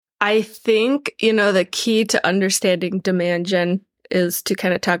I think, the key to understanding demand gen is to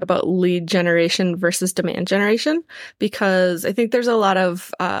kind of talk about lead generation versus demand generation, because I think there's a lot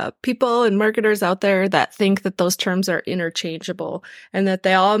of people and marketers out there that think that those terms are interchangeable and that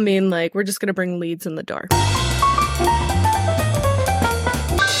they all mean like, we're just going to bring leads in the door.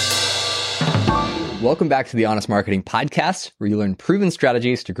 Welcome back to the Honest Marketing Podcast, where you learn proven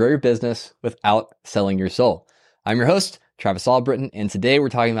strategies to grow your business without selling your soul. I'm your host, Travis Albritton, and today we're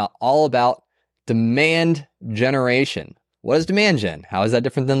talking all about demand generation. What is demand gen? How is that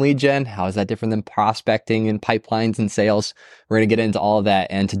different than lead gen? How is that different than prospecting and pipelines and sales? We're going to get into all of that.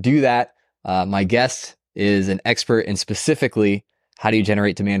 And to do that, my guest is an expert in specifically how do you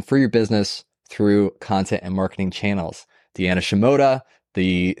generate demand for your business through content and marketing channels. Deanna Shimota,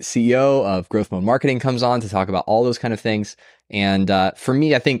 the CEO of Growth Mode Marketing, comes on to talk about all those kind of things. And for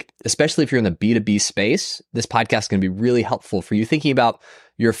me, I think, especially if you're in the B2B space, this podcast is going to be really helpful for you thinking about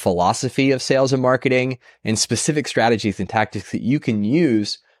your philosophy of sales and marketing and specific strategies and tactics that you can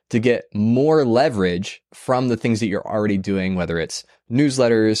use to get more leverage from the things that you're already doing, whether it's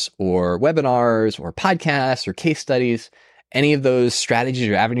newsletters or webinars or podcasts or case studies. Any of those strategies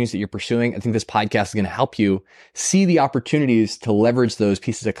or avenues that you're pursuing, I think this podcast is going to help you see the opportunities to leverage those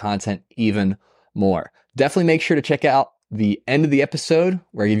pieces of content even more. Definitely make sure to check out the end of the episode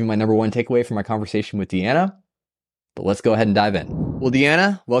where I give you my number one takeaway from my conversation with Deanna. But let's go ahead and dive in. Well,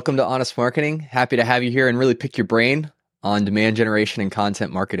 Deanna, welcome to Honest Marketing. Happy to have you here and really pick your brain on demand generation and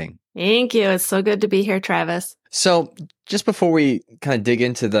content marketing. Thank you. It's so good to be here, Travis. So just before we kind of dig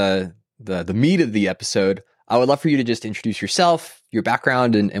into the meat of the episode, I would love for you to just introduce yourself, your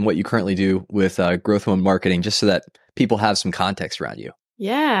background, and what you currently do with Growth Mode Marketing, just so that people have some context around you.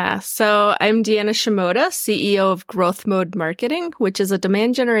 Yeah. So I'm Deanna Shimota, CEO of Growth Mode Marketing, which is a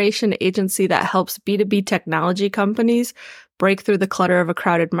demand generation agency that helps B2B technology companies break through the clutter of a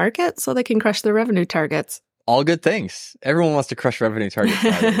crowded market so they can crush their revenue targets. All good things. Everyone wants to crush revenue targets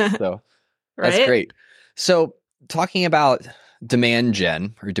nowadays, so that's Right? great. So talking about demand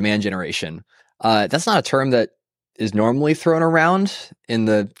gen or demand generation, that's not a term that is normally thrown around in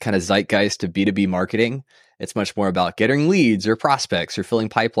the kind of zeitgeist of B2B marketing. It's much more about getting leads or prospects or filling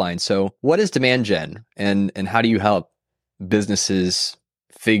pipelines. So what is demand gen and how do you help businesses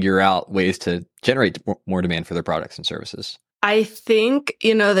figure out ways to generate more demand for their products and services? I think,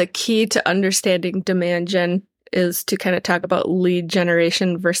 the key to understanding demand gen is to kind of talk about lead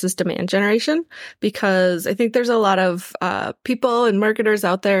generation versus demand generation, because I think there's a lot of people and marketers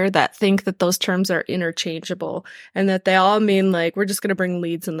out there that think that those terms are interchangeable and that they all mean like, we're just going to bring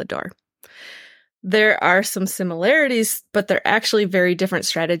leads in the door. There are some similarities, but they're actually very different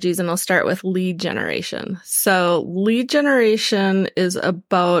strategies. And I'll start with lead generation. So lead generation is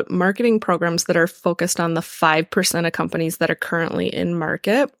about marketing programs that are focused on the 5% of companies that are currently in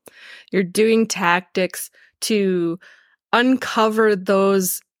market. You're doing tactics to uncover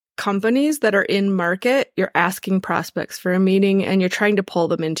those companies that are in market. You're asking prospects for a meeting and you're trying to pull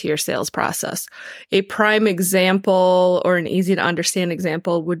them into your sales process. A prime example or an easy to understand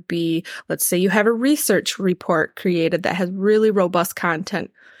example would be, let's say you have a research report created that has really robust content.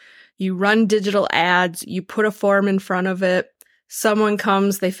 You run digital ads, you put a form in front of it. Someone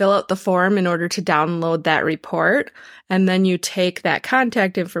comes, they fill out the form in order to download that report, and then you take that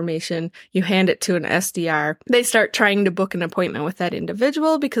contact information, you hand it to an SDR. They start trying to book an appointment with that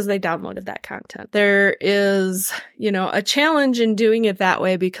individual because they downloaded that content. There is, a challenge in doing it that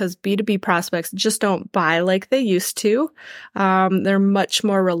way because B2B prospects just don't buy like they used to. They're much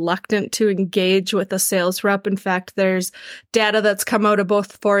more reluctant to engage with a sales rep. In fact, there's data that's come out of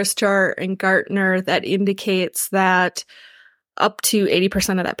both Forrester and Gartner that indicates that up to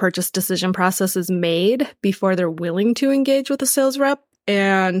 80% of that purchase decision process is made before they're willing to engage with a sales rep.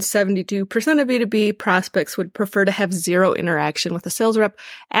 And 72% of B2B prospects would prefer to have zero interaction with a sales rep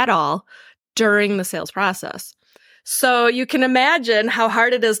at all during the sales process. So you can imagine how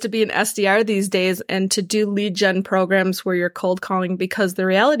hard it is to be an SDR these days and to do lead gen programs where you're cold calling, because the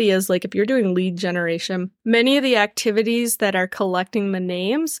reality is, like, if you're doing lead generation, many of the activities that are collecting the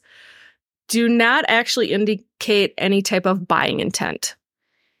names do not actually indicate any type of buying intent.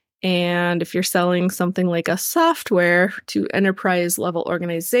 And if you're selling something like a software to enterprise level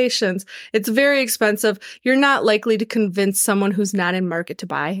organizations, it's very expensive. You're not likely to convince someone who's not in market to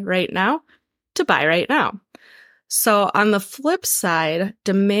buy right now to buy right now. So on the flip side,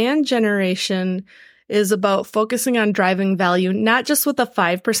 demand generation is about focusing on driving value, not just with the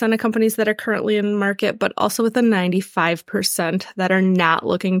 5% of companies that are currently in the market, but also with the 95% that are not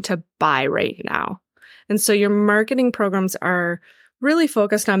looking to buy right now. And so your marketing programs are really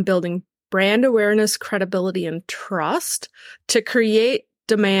focused on building brand awareness, credibility, and trust to create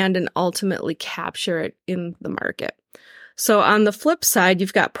demand and ultimately capture it in the market. So on the flip side,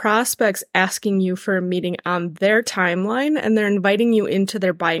 you've got prospects asking you for a meeting on their timeline, and they're inviting you into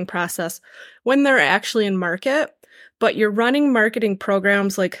their buying process when they're actually in market. But you're running marketing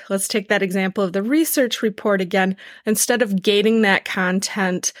programs like, let's take that example of the research report again. Instead of gating that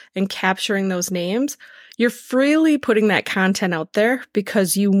content and capturing those names, you're freely putting that content out there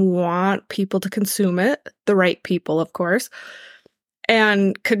because you want people to consume it, the right people, of course,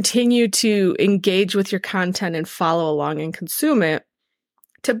 and continue to engage with your content and follow along and consume it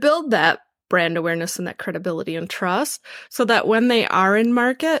to build that brand awareness and that credibility and trust so that when they are in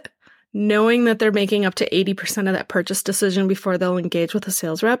market, knowing that they're making up to 80% of that purchase decision before they'll engage with a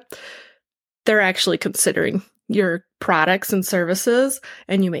sales rep, they're actually considering your products and services,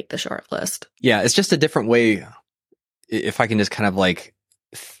 and you make the short list. Yeah, it's just a different way. If I can just kind of like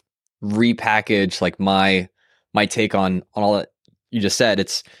repackage like my take on all that you just said,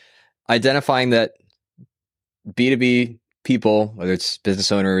 it's identifying that B2B people, whether it's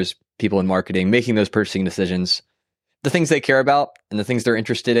business owners, people in marketing, making those purchasing decisions, the things they care about and the things they're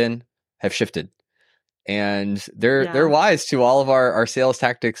interested in have shifted. And they're wise to all of our sales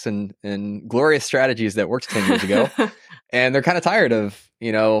tactics and glorious strategies that worked 10 years ago. And they're kind of tired of,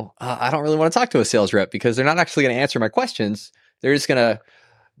 I don't really want to talk to a sales rep because they're not actually going to answer my questions. They're just going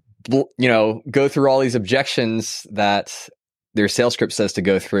to, go through all these objections that their sales script says to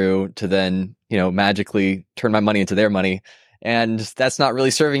go through to then, magically turn my money into their money. And that's not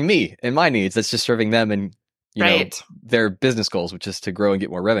really serving me and my needs. That's just serving them and their business goals, which is to grow and get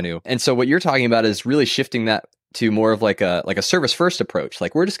more revenue. And so what you're talking about is really shifting that to more of like a service first approach.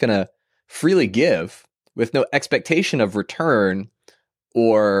 Like we're just going to freely give with no expectation of return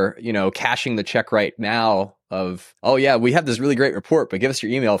or, cashing the check right now of, oh yeah, we have this really great report, but give us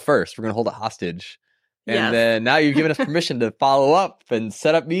your email first. We're going to hold it hostage. And then now you've given us permission to follow up and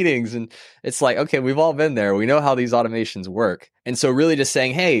set up meetings. And it's like, okay, we've all been there. We know how these automations work. And so really just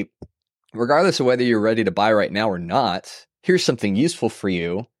saying, hey, regardless of whether you're ready to buy right now or not, here's something useful for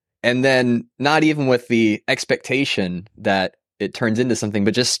you. And then not even with the expectation that it turns into something,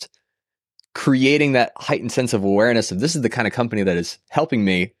 but just creating that heightened sense of awareness of this is the kind of company that is helping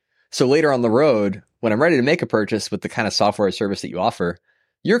me. So later on the road, when I'm ready to make a purchase with the kind of software or service that you offer,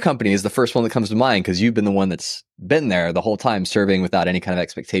 your company is the first one that comes to mind because you've been the one that's been there the whole time serving without any kind of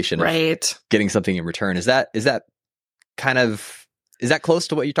expectation of getting something in return. Is that close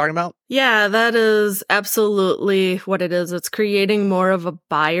to what you're talking about? Yeah, that is absolutely what it is. It's creating more of a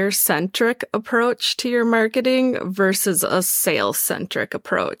buyer-centric approach to your marketing versus a sales-centric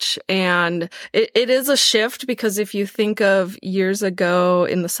approach. And it is a shift because if you think of years ago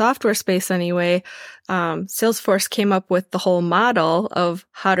in the software space anyway, Salesforce came up with the whole model of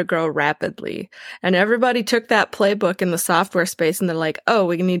how to grow rapidly. And everybody took that playbook in the software space and they're like, oh,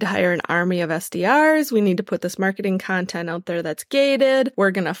 we need to hire an army of SDRs. We need to put this marketing content out there that's gated.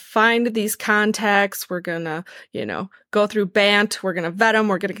 We're going to find these contacts. We're going to, go through BANT. We're going to vet them.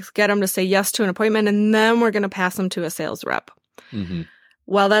 We're going to get them to say yes to an appointment. And then we're going to pass them to a sales rep. Mm-hmm.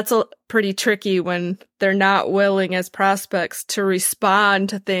 Well, that's pretty tricky when they're not willing as prospects to respond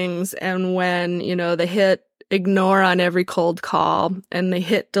to things. And when, they hit ignore on every cold call and they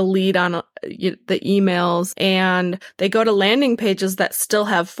hit delete on the emails and they go to landing pages that still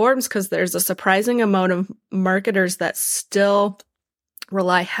have forms because there's a surprising amount of marketers that still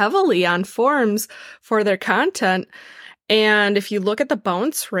rely heavily on forms for their content. And if you look at the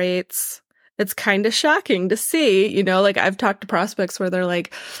bounce rates, it's kind of shocking to see, I've talked to prospects where they're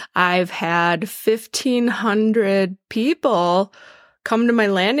like, I've had 1,500 people come to my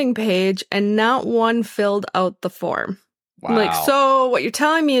landing page and not one filled out the form. Wow. So what you're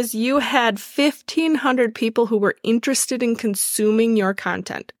telling me is you had 1,500 people who were interested in consuming your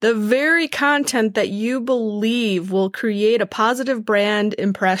content. The very content that you believe will create a positive brand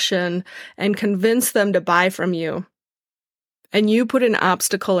impression and convince them to buy from you. And you put an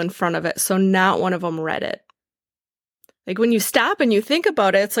obstacle in front of it, so not one of them read it. Like when you stop and you think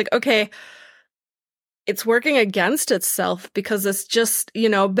about it, it's like, okay, it's working against itself because it's just,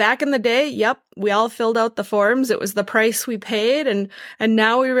 back in the day, yep, we all filled out the forms. It was the price we paid. And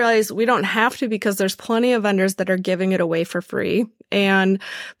now we realize we don't have to because there's plenty of vendors that are giving it away for free. And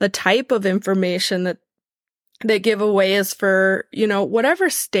the type of information that they give away is for,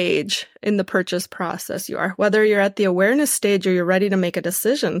 whatever stage in the purchase process you are, whether you're at the awareness stage or you're ready to make a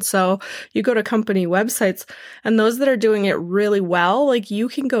decision. So you go to company websites and those that are doing it really well, like you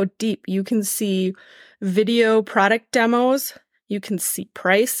can go deep. You can see video product demos. You can see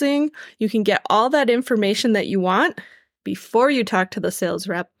pricing. You can get all that information that you want before you talk to the sales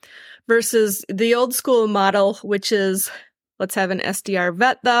rep versus the old school model, which is Let's have an SDR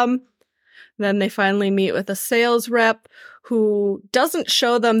vet them. Then they finally meet with a sales rep who doesn't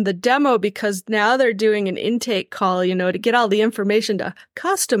show them the demo because now they're doing an intake call, to get all the information to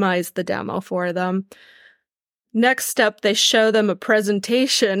customize the demo for them. Next step, they show them a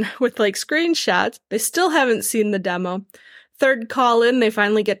presentation with screenshots. They still haven't seen the demo. Third call in, they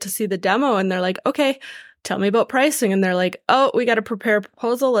finally get to see the demo and they're like, okay, tell me about pricing. And they're like, oh, we got to prepare a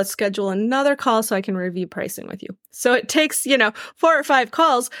proposal. Let's schedule another call so I can review pricing with you. So it takes, 4 or 5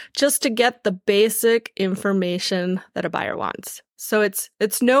 calls just to get the basic information that a buyer wants. So it's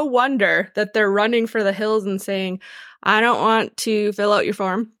no wonder that they're running for the hills and saying, I don't want to fill out your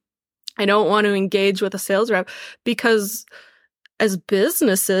form. I don't want to engage with a sales rep, because as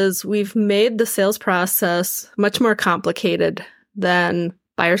businesses, we've made the sales process much more complicated than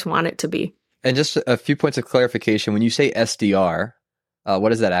buyers want it to be. And just a few points of clarification. When you say SDR, what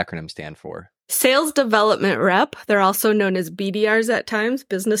does that acronym stand for? Sales Development Rep. They're also known as BDRs at times,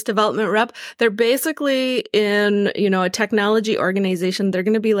 Business Development Rep. They're basically in, a technology organization. They're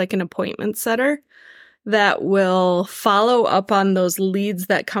going to be like an appointment setter that will follow up on those leads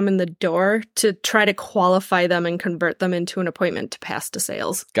that come in the door to try to qualify them and convert them into an appointment to pass to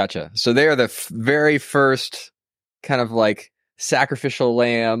sales. Gotcha. So they are the very first kind of sacrificial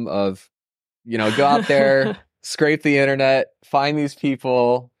lamb of, go out there, scrape the internet, find these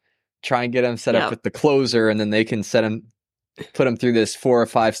people, try and get them set up with the closer, and then they can put them through this 4 or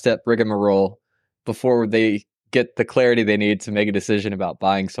 5 step rigmarole before they get the clarity they need to make a decision about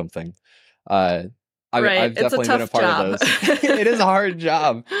buying something. I've definitely been a part of those. It is a hard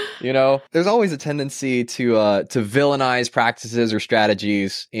job. There's always a tendency to villainize practices or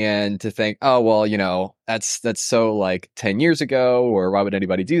strategies and to think, oh, well, that's so 10 years ago, or why would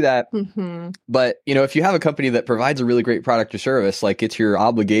anybody do that? Mm-hmm. But, if you have a company that provides a really great product or service, it's your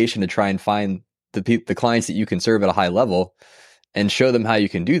obligation to try and find the clients that you can serve at a high level and show them how you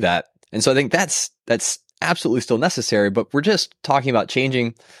can do that. And so I think that's absolutely still necessary, but we're just talking about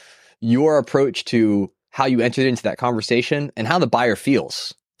changing your approach to how you entered into that conversation and how the buyer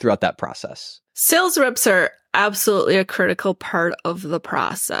feels throughout that process. Sales reps are absolutely a critical part of the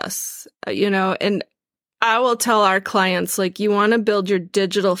process, and I will tell our clients, you want to build your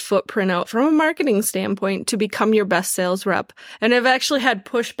digital footprint out from a marketing standpoint to become your best sales rep. And I've actually had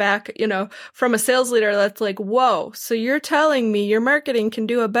pushback, from a sales leader that's like, whoa, so you're telling me your marketing can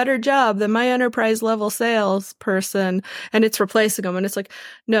do a better job than my enterprise level sales person, and it's replacing them. And it's like,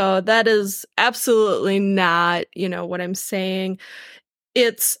 no, that is absolutely not, what I'm saying.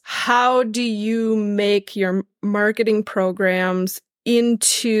 It's how do you make your marketing programs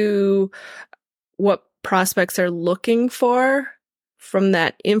into what prospects are looking for from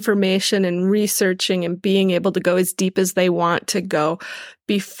that information and researching and being able to go as deep as they want to go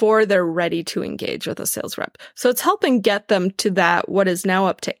before they're ready to engage with a sales rep. So it's helping get them to that, what is now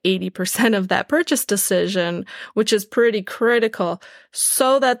up to 80% of that purchase decision, which is pretty critical,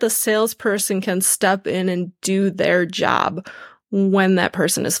 so that the salesperson can step in and do their job when that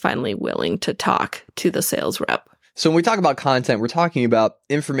person is finally willing to talk to the sales rep. So when we talk about content, we're talking about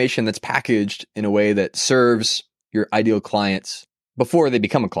information that's packaged in a way that serves your ideal clients before they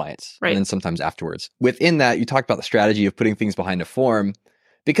become a client, right, and then sometimes afterwards. Within that, you talked about the strategy of putting things behind a form,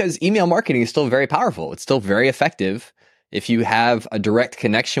 because email marketing is still very powerful. It's still very effective. If you have a direct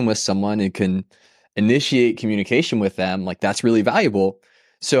connection with someone and can initiate communication with them, that's really valuable.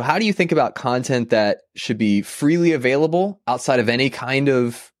 So how do you think about content that should be freely available outside of any kind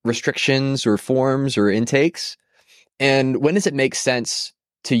of restrictions or forms or intakes? And when does it make sense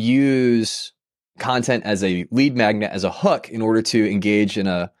to use content as a lead magnet, as a hook, in order to engage in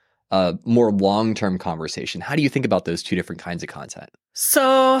a more long-term conversation? How do you think about those two different kinds of content?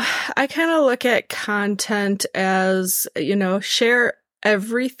 So I kind of look at content as, share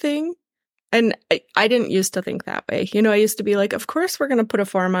everything. And I didn't used to think that way. I used to be like, of course we're going to put a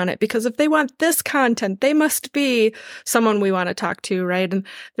form on it, because if they want this content, they must be someone we want to talk to, right? And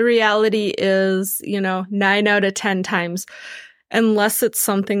the reality is, 9 out of 10 times, unless it's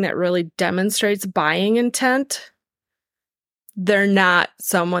something that really demonstrates buying intent, they're not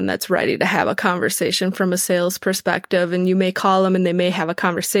someone that's ready to have a conversation from a sales perspective. And you may call them and they may have a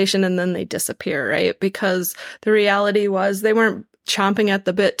conversation and then they disappear, right? Because the reality was they weren't chomping at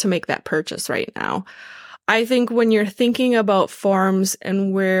the bit to make that purchase right now. I think when you're thinking about forms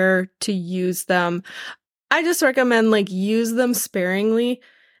and where to use them, I just recommend use them sparingly.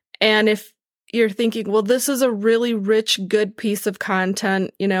 And if you're thinking, well, this is a really rich, good piece of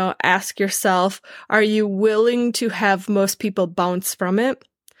content, ask yourself, are you willing to have most people bounce from it?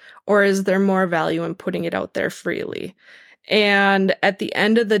 Or is there more value in putting it out there freely? And at the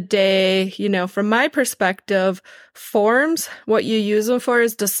end of the day, from my perspective, forms, what you use them for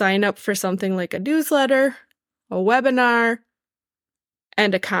is to sign up for something like a newsletter, a webinar,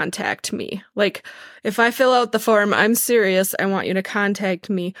 and to contact me. Like, if I fill out the form, I'm serious, I want you to contact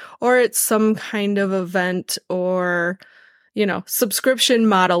me, or it's some kind of event or, subscription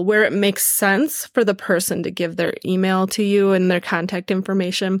model where it makes sense for the person to give their email to you and their contact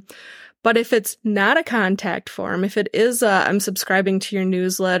information. But if it's not a contact form, if it is I'm subscribing to your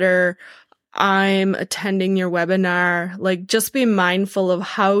newsletter, I'm attending your webinar, like, just be mindful of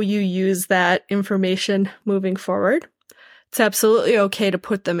how you use that information moving forward. It's absolutely okay to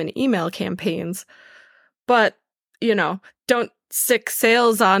put them in email campaigns, but, don't stick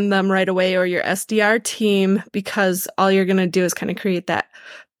sales on them right away or your SDR team, because all you're going to do is kind of create that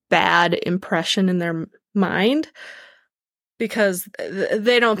bad impression in their mind, because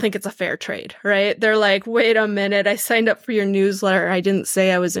they don't think it's a fair trade, right? They're like, wait a minute, I signed up for your newsletter. I didn't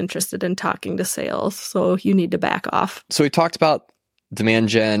say I was interested in talking to sales, so you need to back off. So we talked about demand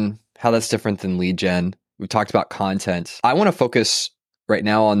gen, how that's different than lead gen. We talked about content. I want to focus right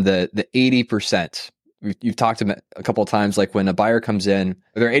now on the 80%. You've talked about a couple of times, like when a buyer comes in,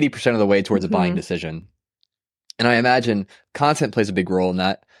 they're 80% of the way towards a buying decision. And I imagine content plays a big role in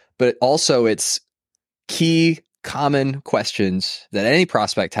that, but also it's key common questions that any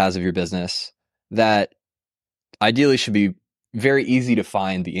prospect has of your business that ideally should be very easy to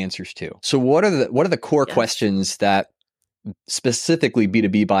find the answers to. So what are the core questions that specifically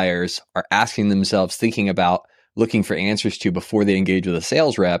B2B buyers are asking themselves, thinking about, looking for answers to before they engage with a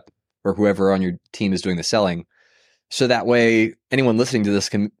sales rep or whoever on your team is doing the selling? So that way anyone listening to this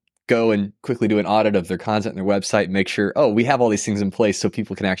can go and quickly do an audit of their content and their website and make sure, we have all these things in place so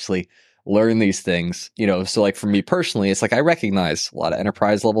people can actually learn these things. So like for me personally, it's like I recognize a lot of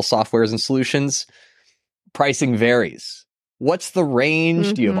enterprise level softwares and solutions. Pricing varies. What's the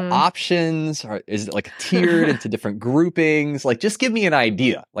range? Do you have options? Or is it like tiered into different groupings? Like, just give me an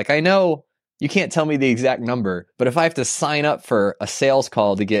idea. Like, I know you can't tell me the exact number, but if I have to sign up for a sales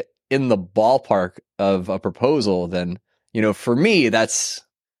call to get in the ballpark of a proposal, then, for me, that's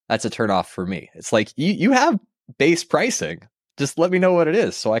a turnoff for me. It's like, you have base pricing. Just let me know what it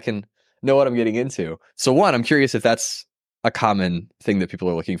is so I can know what I'm getting into. So one, I'm curious if that's a common thing that people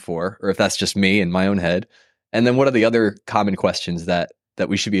are looking for, or if that's just me in my own head. And then what are the other common questions that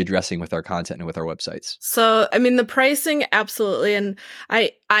we should be addressing with our content and with our websites? So, the pricing, absolutely. And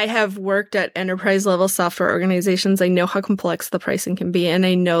I have worked at enterprise level software organizations. I know how complex the pricing can be. And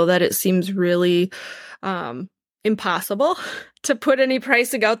I know that it seems really impossible to put any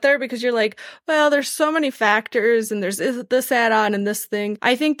pricing out there, because you're like, well, there's so many factors and there's this add-on and this thing.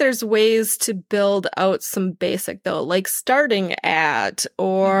 I think there's ways to build out some basic though, like starting at,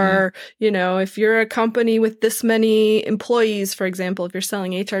 or, if you're a company with this many employees, for example, if you're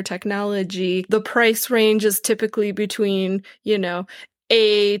selling HR technology, the price range is typically between,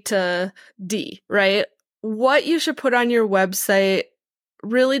 A to D, right? What you should put on your website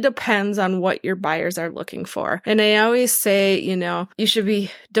really depends on what your buyers are looking for. And I always say, you should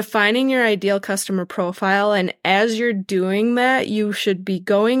be defining your ideal customer profile. And as you're doing that, you should be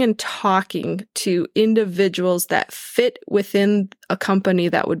going and talking to individuals that fit within a company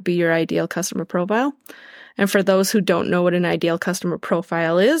that would be your ideal customer profile. And for those who don't know what an ideal customer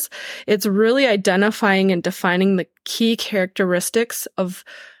profile is, it's really identifying and defining the key characteristics of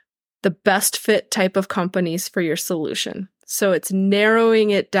the best fit type of companies for your solution. So it's narrowing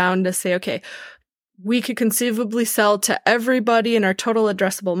it down to say, okay, we could conceivably sell to everybody in our total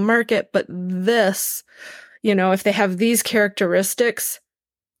addressable market, but this, if they have these characteristics,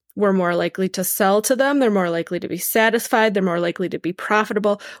 we're more likely to sell to them. They're more likely to be satisfied. They're more likely to be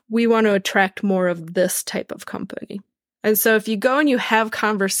profitable. We want to attract more of this type of company. And so if you go and you have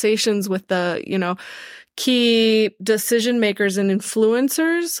conversations with the, key decision makers and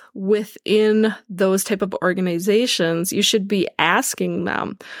influencers within those type of organizations, you should be asking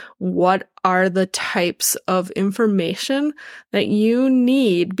them, what are the types of information that you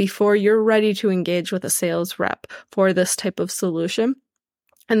need before you're ready to engage with a sales rep for this type of solution?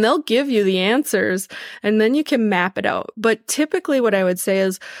 And they'll give you the answers, and then you can map it out. But typically what I would say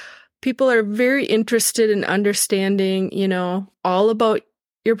is people are very interested in understanding, all about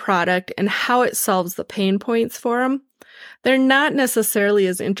your product and how it solves the pain points for them. They're not necessarily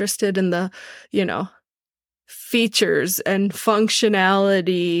as interested in the, features and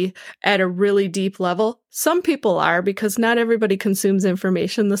functionality at a really deep level. Some people are, because not everybody consumes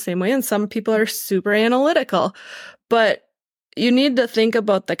information the same way, and some people are super analytical. But you need to think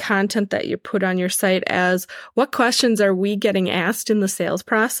about the content that you put on your site as, what questions are we getting asked in the sales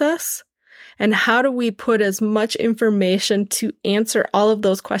process? And how do we put as much information to answer all of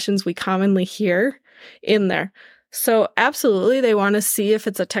those questions we commonly hear in there? So absolutely, they want to see if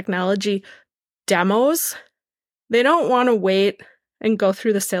it's a technology demos. They don't want to wait and go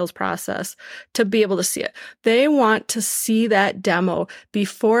through the sales process to be able to see it. They want to see that demo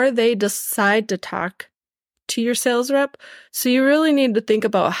before they decide to talk to your sales rep. So you really need to think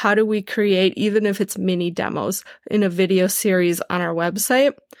about, how do we create, even if it's mini demos in a video series on our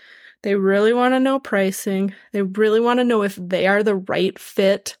website? They really want to know pricing. They really want to know if they are the right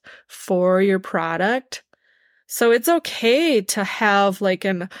fit for your product. So it's okay to have like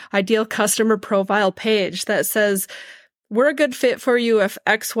an ideal customer profile page that says, we're a good fit for you if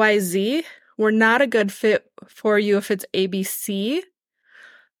XYZ. We're not a good fit for you if it's ABC,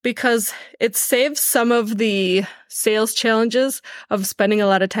 because it saves some of the sales challenges of spending a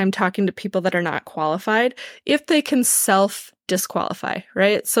lot of time talking to people that are not qualified if they can self-disqualify,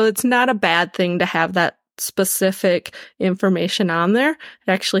 right? So it's not a bad thing to have that specific information on there. It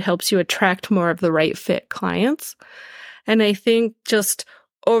actually helps you attract more of the right fit clients. And I think just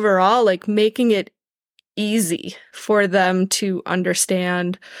overall, like making it easy for them to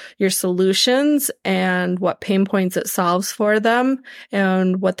understand your solutions and what pain points it solves for them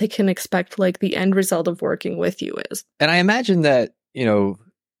and what they can expect, like the end result of working with you is. And I imagine that,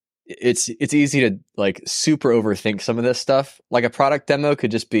 it's easy to like super overthink some of this stuff. Like a product demo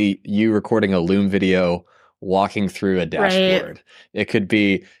could just be you recording a Loom video, walking through a dashboard. Right. It could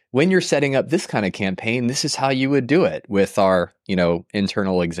be, when you're setting up this kind of campaign, this is how you would do it with our,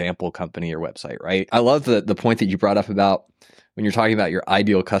 internal example company or website, right? I love the point that you brought up about when you're talking about your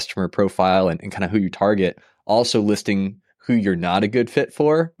ideal customer profile and kind of who you target, also listing who you're not a good fit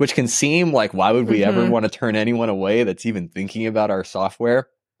for, which can seem like, why would we ever want to turn anyone away that's even thinking about our software?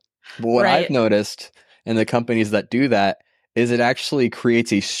 But what I've noticed in the companies that do that is it actually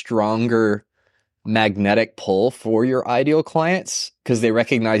creates a stronger magnetic pull for your ideal clients, because they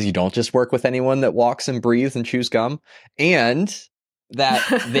recognize you don't just work with anyone that walks and breathes and chews gum, and that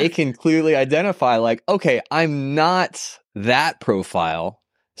they can clearly identify like, okay, I'm not that profile.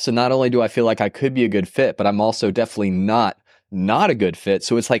 So not only do I feel like I could be a good fit, but I'm also definitely not a good fit.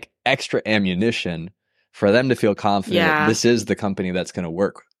 So it's like extra ammunition for them to feel confident this is the company that's going to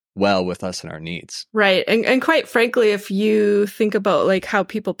work well with us and our needs. Right. And quite frankly, if you think about like how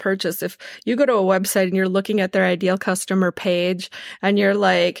people purchase, if you go to a website and you're looking at their ideal customer page and you're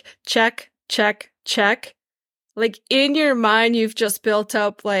like, check, check, check, like in your mind, you've just built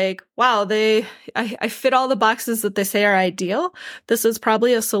up like, wow, I fit all the boxes that they say are ideal. This is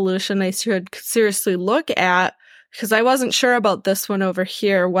probably a solution I should seriously look at, because I wasn't sure about this one over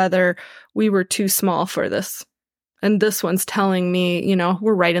here, whether we were too small for this. And this one's telling me,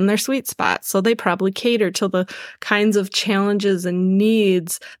 we're right in their sweet spot. So they probably cater to the kinds of challenges and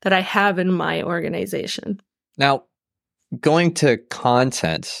needs that I have in my organization. Now, going to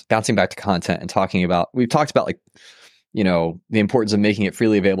content, bouncing back to content and talking about, we've talked about like, the importance of making it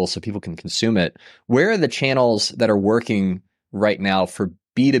freely available so people can consume it. Where are the channels that are working right now for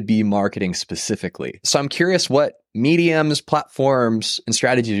B2B marketing specifically? So I'm curious what mediums, platforms, and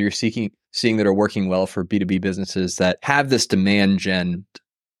strategies you're seeing that are working well for B2B businesses that have this demand gen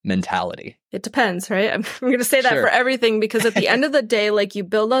mentality. It depends, right? I'm going to say that for everything, because at the end of the day, like you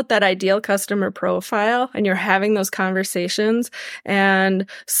build out that ideal customer profile and you're having those conversations, and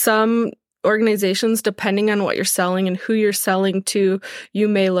some organizations, depending on what you're selling and who you're selling to, you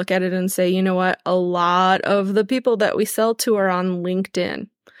may look at it and say, you know what, a lot of the people that we sell to are on LinkedIn.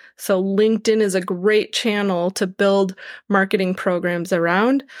 So LinkedIn is a great channel to build marketing programs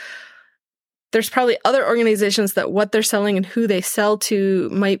around. There's probably other organizations that what they're selling and who they sell to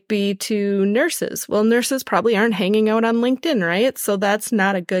might be to nurses. Well, nurses probably aren't hanging out on LinkedIn, right? So that's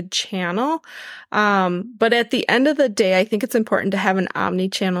not a good channel. But at the end of the day, I think it's important to have an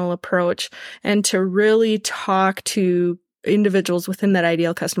omni-channel approach and to really talk to individuals within that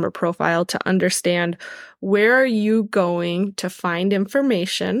ideal customer profile to understand, where are you going to find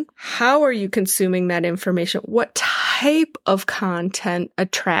information? How are you consuming that information? What type of content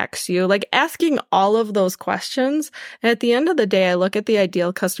attracts you? Like asking all of those questions. And at the end of the day, I look at the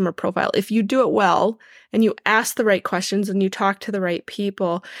ideal customer profile. If you do it well and you ask the right questions and you talk to the right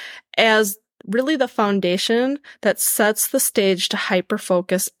people as really the foundation that sets the stage to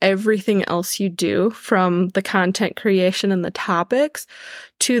hyper-focus everything else you do, from the content creation and the topics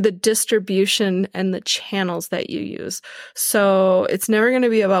to the distribution and the channels that you use. So it's never going to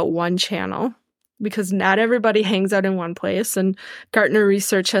be about one channel, because not everybody hangs out in one place. And Gartner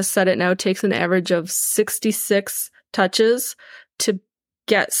research has said it now takes an average of 66 touches to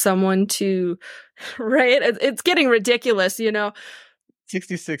get someone to, right? It's getting ridiculous,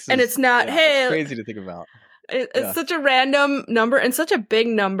 66 and is, it's not, yeah, hey, it's crazy to think about. It's such a random number and such a big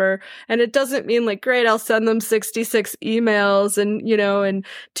number. And it doesn't mean like, great, I'll send them 66 emails and, in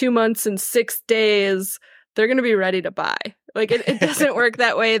 2 months and 6 days, they're going to be ready to buy. Like it doesn't work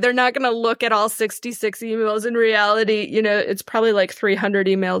that way. They're not going to look at all 66 emails. In reality, it's probably like 300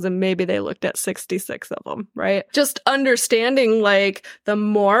 emails and maybe they looked at 66 of them, right? Just understanding like the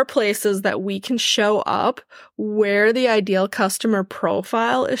more places that we can show up where the ideal customer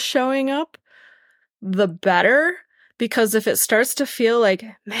profile is showing up, the better, because if it starts to feel like,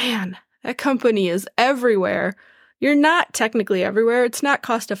 man, that company is everywhere, you're not technically everywhere. It's not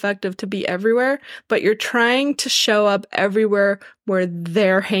cost effective to be everywhere, but you're trying to show up everywhere where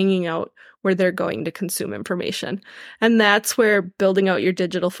they're hanging out, where they're going to consume information. And that's where building out your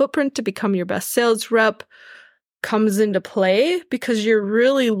digital footprint to become your best sales rep comes into play, because you're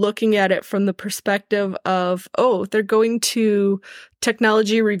really looking at it from the perspective of, oh, they're going to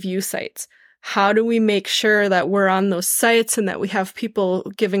technology review sites. How do we make sure that we're on those sites and that we have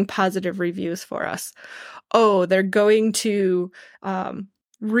people giving positive reviews for us? Oh, they're going to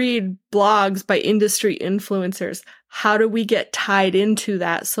read blogs by industry influencers. How do we get tied into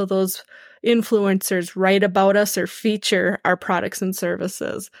that so those influencers write about us or feature our products and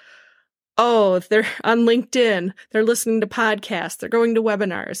services? Oh, if they're on LinkedIn, they're listening to podcasts, they're going to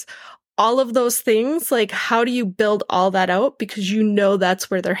webinars. All of those things, like how do you build all that out? Because that's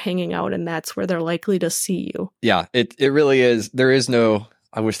where they're hanging out and that's where they're likely to see you. Yeah, it really is. There is no,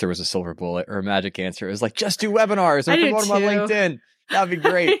 I wish there was a silver bullet or a magic answer. It's like, just do webinars and promote them on LinkedIn. That'd be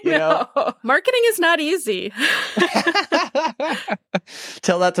great, you know? Marketing is not easy.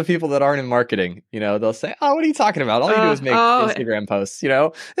 Tell that to people that aren't in marketing. They'll say, oh, what are you talking about? All you do is make Instagram posts,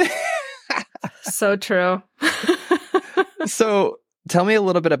 So true. So tell me a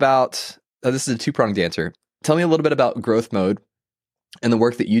little bit about, this is a two-pronged answer. Tell me a little bit about growth mode and the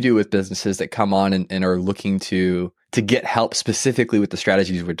work that you do with businesses that come on and are looking to get help specifically with the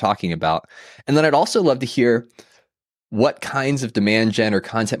strategies we're talking about. And then I'd also love to hear what kinds of demand gen or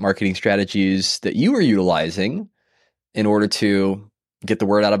content marketing strategies that you are utilizing in order to get the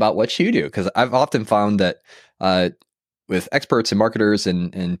word out about what you do. Because I've often found that with experts and marketers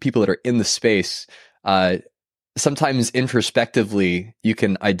and people that are in the space, sometimes introspectively, you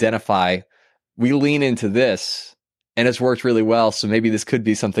can identify, we lean into this and it's worked really well. So maybe this could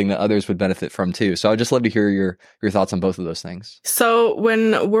be something that others would benefit from too. So I'd just love to hear your thoughts on both of those things. So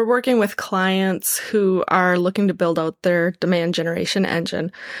when we're working with clients who are looking to build out their demand generation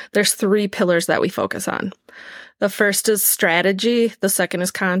engine, there's 3 pillars that we focus on. The first is strategy, the second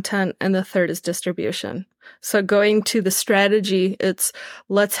is content, and the third is distribution. So going to the strategy, it's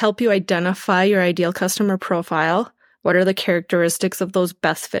let's help you identify your ideal customer profile. What are the characteristics of those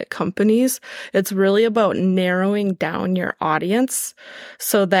best fit companies? It's really about narrowing down your audience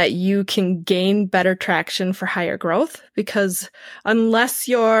so that you can gain better traction for higher growth. Because unless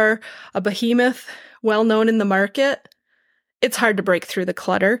you're a behemoth well known in the market, it's hard to break through the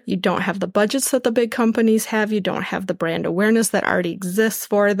clutter. You don't have the budgets that the big companies have. You don't have the brand awareness that already exists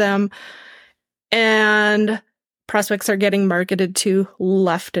for them. And prospects are getting marketed to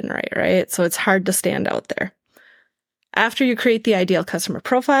left and right? So it's hard to stand out there. After you create the ideal customer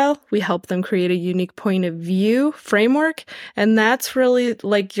profile, we help them create a unique point of view framework. And that's really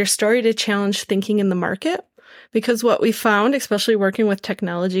like your story to challenge thinking in the market. Because what we found, especially working with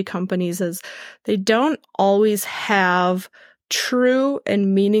technology companies, is they don't always have true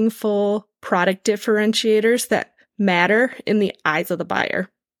and meaningful product differentiators that matter in the eyes of the buyer.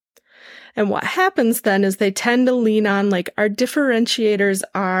 And what happens then is they tend to lean on like our differentiators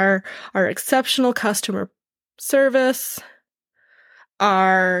are our exceptional customer service,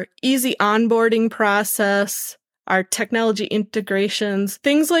 our easy onboarding process, our technology integrations,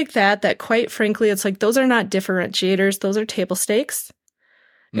 things like that quite frankly, it's like those are not differentiators. Those are table stakes.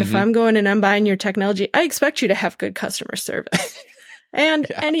 Mm-hmm. If I'm going and I'm buying your technology, I expect you to have good customer service.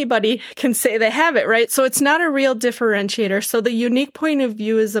 And anybody can say they have it, right? So it's not a real differentiator. So the unique point of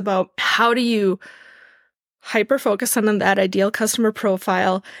view is about how do you hyper-focus on that ideal customer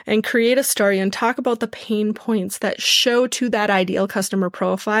profile and create a story and talk about the pain points that show to that ideal customer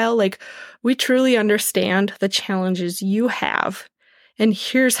profile. Like, we truly understand the challenges you have, and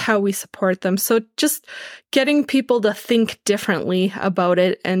here's how we support them. So just getting people to think differently about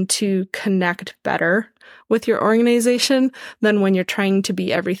it and to connect better with your organization than when you're trying to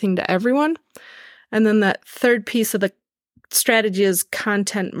be everything to everyone. And then that third piece of the strategy is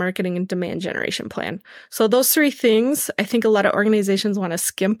content marketing and demand generation plan. So those 3 things, I think a lot of organizations want to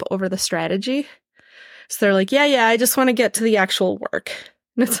skimp over the strategy. So they're like, yeah, I just want to get to the actual work.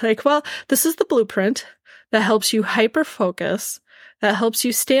 And it's like, well, this is the blueprint that helps you hyper focus, that helps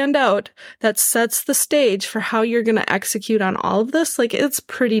you stand out, that sets the stage for how you're going to execute on all of this, like it's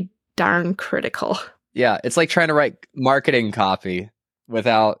pretty darn critical. Yeah, it's like trying to write marketing copy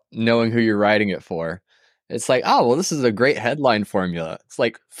without knowing who you're writing it for. It's like, oh, well, this is a great headline formula. It's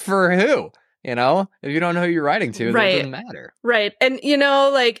like, for who? You know, if you don't know who you're writing to, Right. That doesn't matter. Right. And, you know,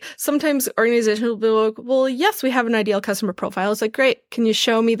 like sometimes organizations will be like, well, yes, we have an ideal customer profile. It's like, great. Can you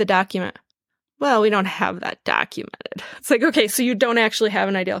show me the document? Well, we don't have that documented. It's like, okay, so you don't actually have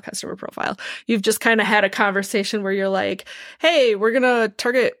an ideal customer profile. You've just kind of had a conversation where you're like, hey, we're going to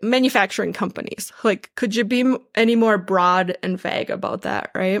target manufacturing companies. Like, could you be any more broad and vague about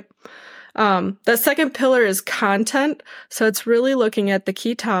that, right? The second pillar is content. So it's really looking at the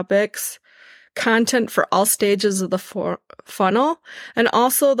key topics, content for all stages of the funnel, and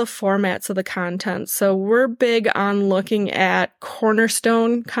also the formats of the content. So we're big on looking at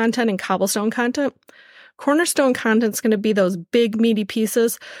cornerstone content and cobblestone content. Cornerstone content is going to be those big meaty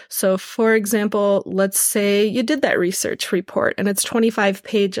pieces. So for example, let's say you did that research report and it's 25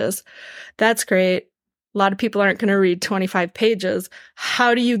 pages. That's great. A lot of people aren't going to read 25 pages.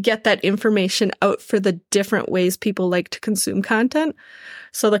 How do you get that information out for the different ways people like to consume content?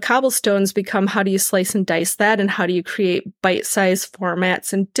 So the cobblestones become how do you slice and dice that, and how do you create bite-sized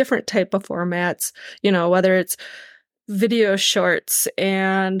formats and different type of formats, you know, whether it's video shorts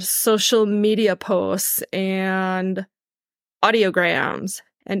and social media posts and audiograms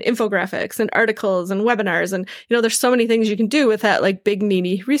and infographics and articles and webinars. And, you know, there's so many things you can do with that like big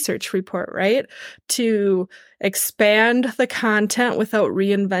meaty research report, right? To expand the content without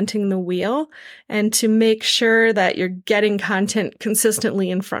reinventing the wheel, and to make sure that you're getting content consistently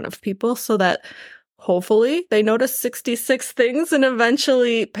in front of people so that hopefully they notice 66 things and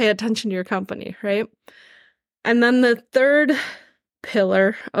eventually pay attention to your company, right? And then the third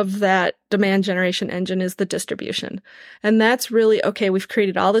pillar of that demand generation engine is the distribution. And that's really, okay, we've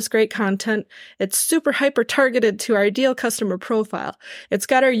created all this great content. It's super hyper targeted to our ideal customer profile. It's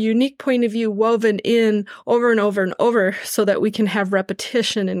got our unique point of view woven in over and over and over so that we can have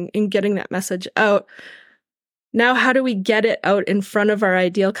repetition in getting that message out. Now, how do we get it out in front of our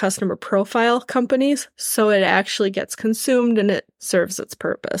ideal customer profile companies so it actually gets consumed and it serves its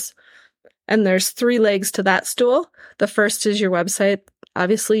purpose? And there's 3 legs to that stool. The first is your website,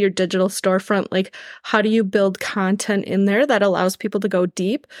 obviously your digital storefront. Like, how do you build content in there that allows people to go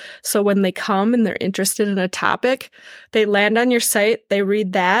deep? So when they come and they're interested in a topic, they land on your site, they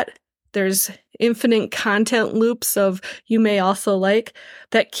read that. There's infinite content loops of you may also like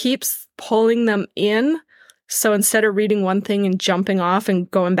that keeps pulling them in. So instead of reading one thing and jumping off and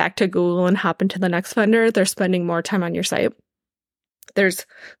going back to Google and hopping to the next vendor, they're spending more time on your site. There's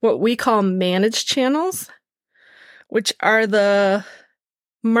what we call managed channels, which are the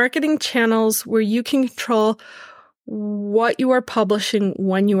marketing channels where you can control what you are publishing,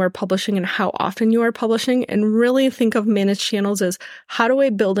 when you are publishing, and how often you are publishing. And really think of managed channels as, how do I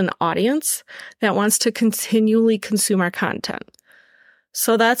build an audience that wants to continually consume our content?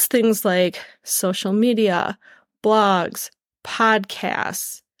 So that's things like social media, blogs,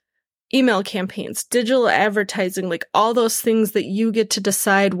 podcasts, email campaigns, digital advertising, like all those things that you get to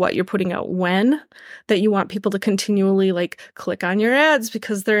decide what you're putting out when, that you want people to continually like click on your ads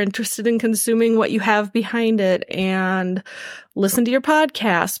because they're interested in consuming what you have behind it, and listen to your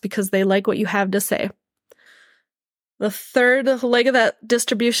podcast because they like what you have to say. The third leg of that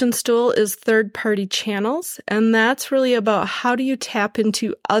distribution stool is third-party channels, and that's really about how do you tap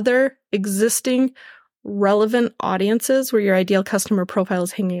into other existing relevant audiences where your ideal customer profile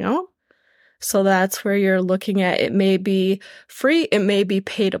is hanging out. So that's where you're looking at, it may be free, it may be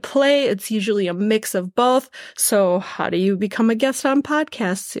pay to play. It's usually a mix of both. So how do you become a guest on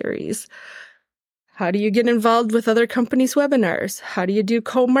podcast series? How do you get involved with other companies' webinars? How do you do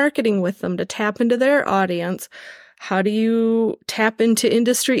co-marketing with them to tap into their audience? How do you tap into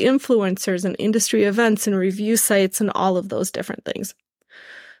industry influencers and industry events and review sites and all of those different things?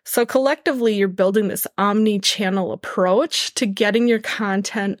 So collectively, you're building this omni-channel approach to getting your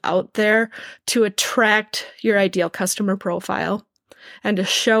content out there to attract your ideal customer profile and to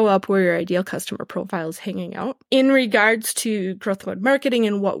show up where your ideal customer profile is hanging out. In regards to growth mode marketing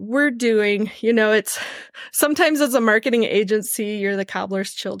and what we're doing, you know, it's sometimes as a marketing agency, you're the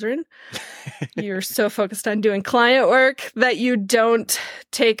cobbler's children. You're so focused on doing client work that you don't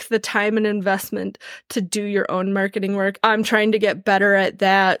take the time and investment to do your own marketing work. I'm trying to get better at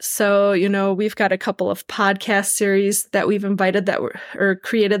that. So, you know, we've got a couple of podcast series that we've invited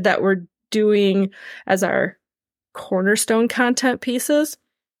created that we're doing as our cornerstone content pieces,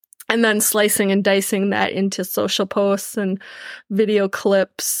 and then slicing and dicing that into social posts and video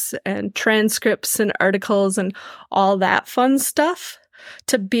clips and transcripts and articles and all that fun stuff.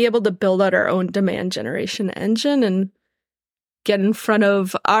 to be able to build out our own demand generation engine and get in front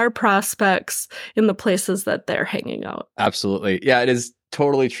of our prospects in the places that they're hanging out. Absolutely. Yeah, it is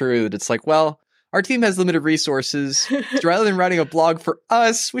totally true that it's like, well, our team has limited resources. So rather than writing a blog for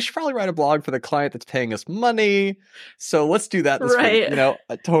us, we should probably write a blog for the client that's paying us money. So let's do that this week.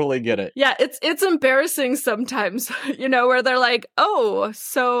 I totally get it. Yeah, it's embarrassing sometimes, where they're like, oh,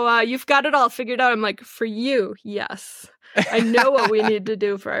 so you've got it all figured out. I'm like, for you, yes. I know what we need to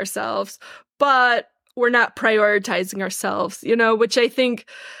do for ourselves, but we're not prioritizing ourselves, which I think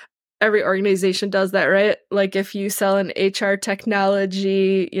every organization does that, right? Like if you sell an HR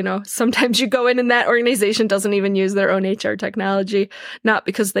technology, sometimes you go in and that organization doesn't even use their own HR technology, not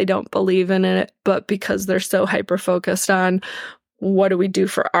because they don't believe in it, but because they're so hyper-focused on what do we do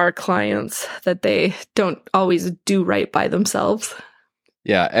for our clients that they don't always do right by themselves.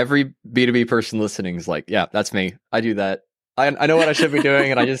 Yeah, every B2B person listening is like, yeah, that's me. I do that. I know what I should be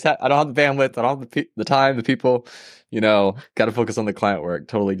doing, and I don't have the bandwidth, I don't have the time, the people, got to focus on the client work.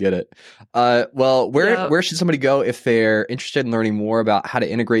 Totally get it. Where should somebody go if they're interested in learning more about how to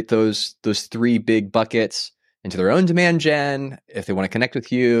integrate those three big buckets into their own demand gen? If they want to connect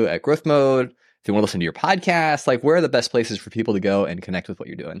with you at Growth Mode, if they want to listen to your podcast, like where are the best places for people to go and connect with what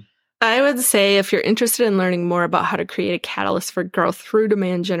you're doing? I would say if you're interested in learning more about how to create a catalyst for growth through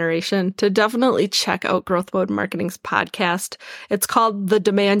demand generation, to definitely check out Growth Mode Marketing's podcast. It's called The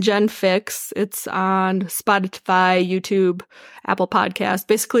Demand Gen Fix. It's on Spotify, YouTube, Apple Podcasts,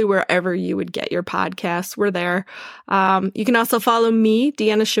 basically wherever you would get your podcasts. We're there. You can also follow me,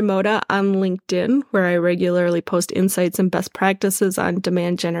 Deanna Shimota, on LinkedIn, where I regularly post insights and best practices on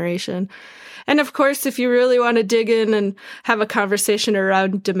demand generation. And of course, if you really want to dig in and have a conversation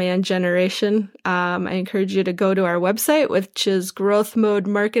around demand generation, I encourage you to go to our website, which is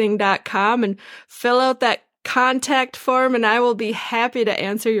growthmodemarketing.com, and fill out that contact form, and I will be happy to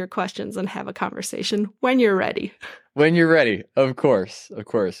answer your questions and have a conversation when you're ready. When you're ready, of course. Well,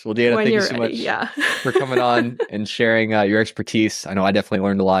 Deanna, thank you so much for coming on and sharing your expertise. I know I definitely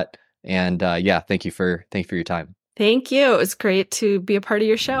learned a lot, and thank you for your time. Thank you. It was great to be a part of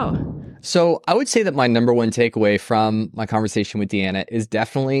your show. So I would say that my number one takeaway from my conversation with Deanna is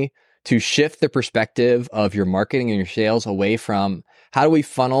definitely to shift the perspective of your marketing and your sales away from how do we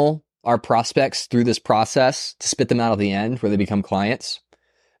funnel our prospects through this process to spit them out at the end where they become clients,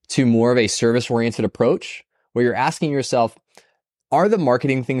 to more of a service-oriented approach where you're asking yourself, are the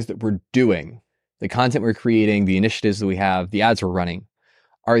marketing things that we're doing, the content we're creating, the initiatives that we have, the ads we're running,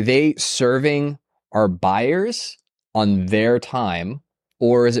 are they serving our buyers on their time,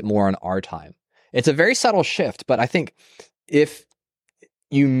 or is it more on our time? It's a very subtle shift, but I think if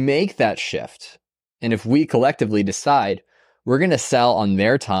you make that shift, and if we collectively decide we're going to sell on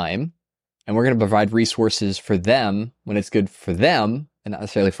their time, and we're going to provide resources for them when it's good for them, and not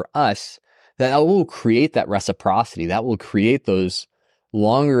necessarily for us, that will create that reciprocity. That will create those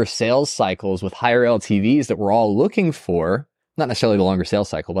longer sales cycles with higher LTVs that we're all looking for. Not necessarily the longer sales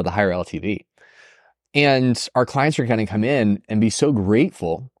cycle, but the higher LTV. And our clients are going to come in and be so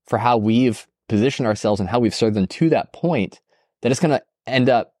grateful for how we've positioned ourselves and how we've served them to that point that it's going to end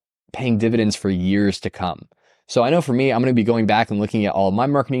up paying dividends for years to come. So I know for me, I'm going to be going back and looking at all of my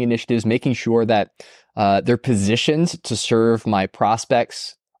marketing initiatives, making sure that they're positioned to serve my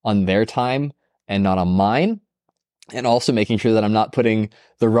prospects on their time and not on mine. And also making sure that I'm not putting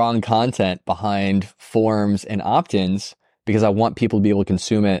the wrong content behind forms and opt-ins, because I want people to be able to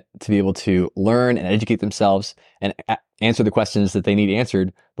consume it, to be able to learn and educate themselves and answer the questions that they need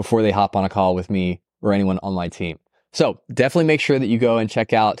answered before they hop on a call with me or anyone on my team. So definitely make sure that you go and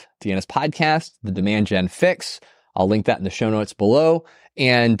check out Deanna's podcast, The Demand Gen Fix. I'll link that in the show notes below,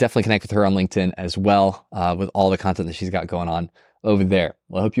 and definitely connect with her on LinkedIn as well with all the content that she's got going on over there.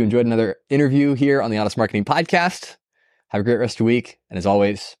 Well, I hope you enjoyed another interview here on the Honest Marketing Podcast. Have a great rest of your week. And as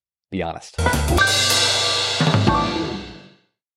always, be honest.